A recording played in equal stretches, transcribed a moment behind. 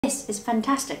This is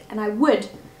fantastic and I would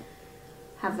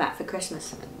have that for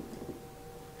Christmas.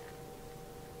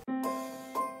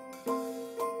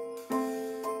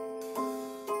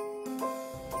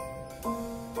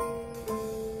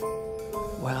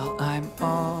 Well, I'm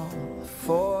all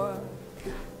for...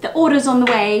 The order's on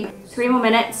the way. 3 more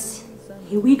minutes.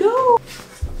 Here we go.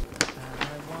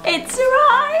 It's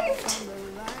arrived.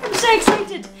 I'm so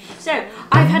excited. So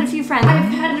I've had a few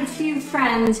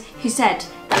friends who said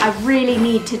that I really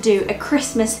need to do a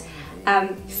Christmas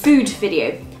food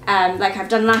video. Like I've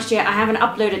done last year. I haven't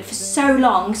uploaded for so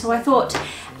long, so I thought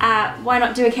why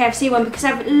not do a KFC one, because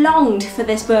I've longed for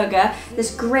this burger,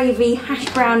 this gravy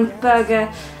hash brown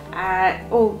burger,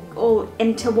 all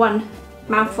into one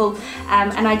mouthful,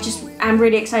 and I'm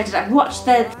really excited. I've watched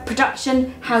the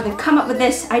production, how they've come up with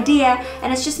this idea,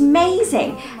 and it's just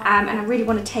amazing, and I really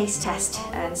want to taste test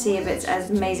and see if it's as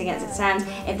amazing as it sounds.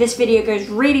 If this video goes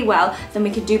really well, then we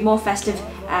could do more festive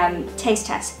taste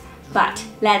tests. But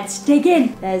let's dig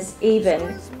in. There's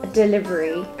even a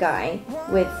delivery guy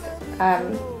with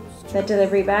the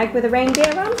delivery bag with a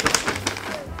reindeer on,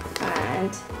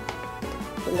 and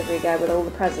delivery guy with all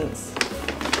the presents.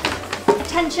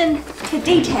 Attention to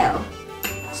detail.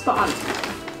 Spot on.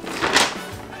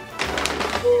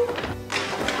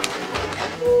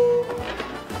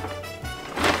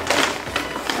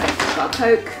 Right, got a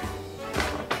Coke.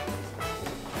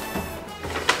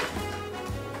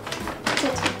 That's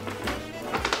it.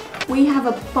 We have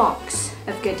a box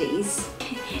of goodies.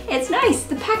 It's nice.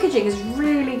 The packaging is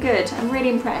really good. I'm really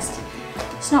impressed.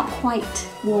 It's not quite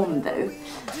warm though.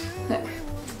 Look.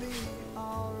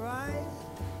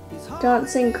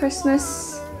 Dancing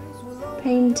Christmas,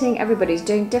 painting, everybody's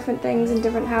doing different things in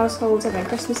different households, having a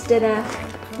Christmas dinner.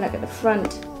 Look at the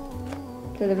front,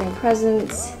 delivering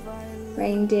presents,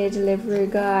 reindeer delivery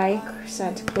guy,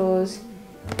 Santa Claus.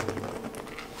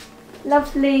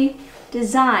 Lovely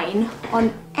design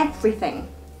on everything.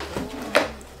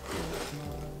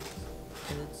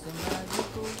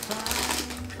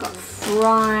 We've got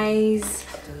fries,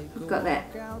 we've got that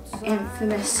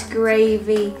infamous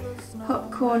gravy,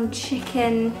 popcorn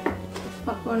chicken,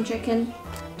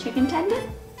 chicken tender,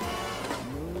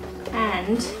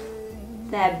 and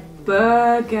their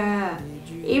burger.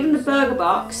 Even the burger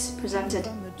box presented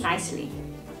nicely.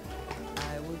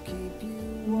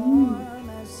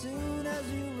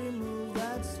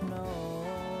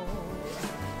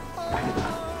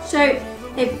 So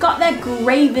they've got their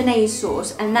Gravynnaise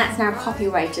sauce, and that's now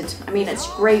copyrighted. I mean, it's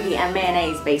gravy and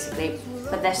mayonnaise basically.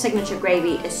 But their signature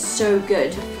gravy is so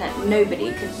good that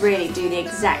nobody could really do the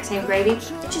exact same gravy.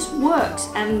 It just works,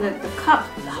 and the cup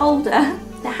holder,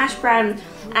 the hash brown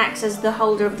acts as the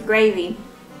holder of the gravy,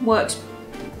 works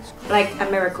like a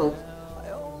miracle.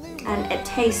 And it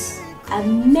tastes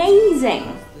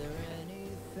amazing.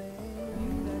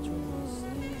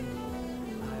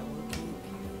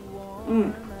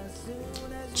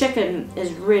 Chicken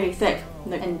is really thick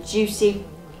and juicy.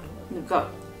 We've got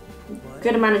a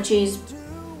good amount of cheese,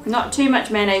 not too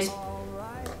much mayonnaise.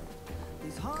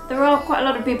 There are quite a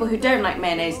lot of people who don't like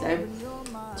mayonnaise though,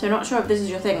 so I'm not sure if this is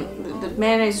your thing. The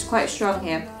mayonnaise is quite strong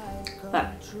here,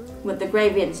 but with the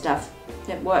gravy and stuff,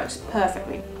 it works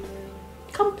perfectly.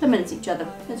 Complements each other.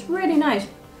 It's really nice.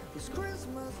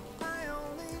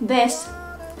 This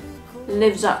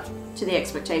lives up to the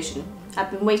expectation. I've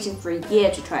been waiting for a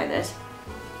year to try this.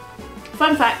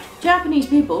 Fun fact, Japanese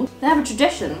people, they have a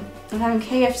tradition of having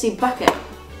KFC bucket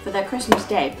for their Christmas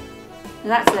day. And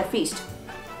that's their feast,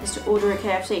 is to order a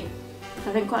KFC.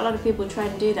 I think quite a lot of people try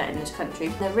and do that in this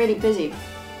country. They're really busy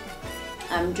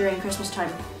during Christmas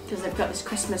time because they've got this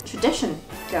Christmas tradition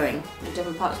going in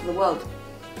different parts of the world,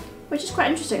 which is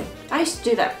quite interesting. I used to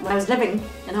do that when I was living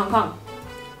in Hong Kong.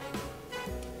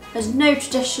 There's no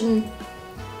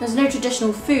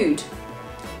traditional food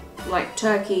like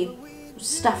turkey,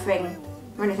 stuffing,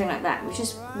 or anything like that. We're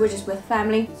just with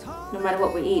family. No matter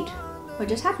what we eat, we're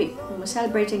just happy and we're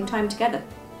celebrating time together.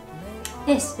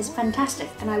 This is fantastic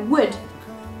and I would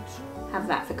have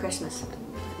that for Christmas.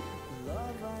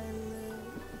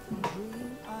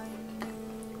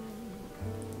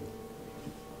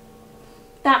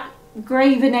 That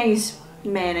Gravynnaise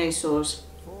mayonnaise sauce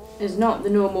is not the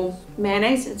normal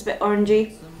mayonnaise. It's a bit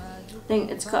orangey. I think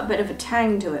it's got a bit of a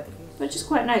tang to it, which is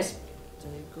quite nice.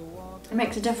 It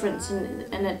makes a difference,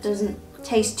 and it doesn't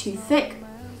taste too thick.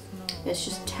 It's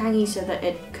just tangy so that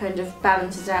it kind of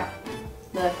balances out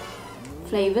the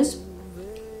flavours.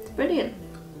 It's brilliant.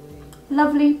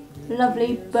 Lovely,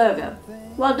 lovely burger.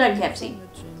 Well done, KFC.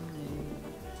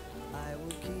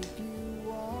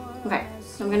 Okay,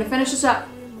 so I'm going to finish this up,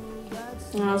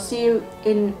 and I'll see you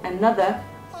in another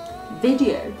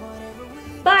video.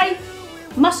 Bye!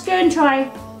 Must go and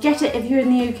try. Get it if you're in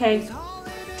the UK.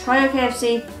 Try your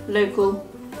KFC local.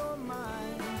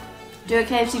 Do a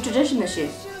KFC tradition this year.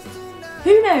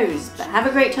 Who knows? But have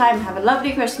a great time. Have a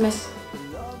lovely Christmas.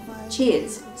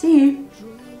 Cheers. See you.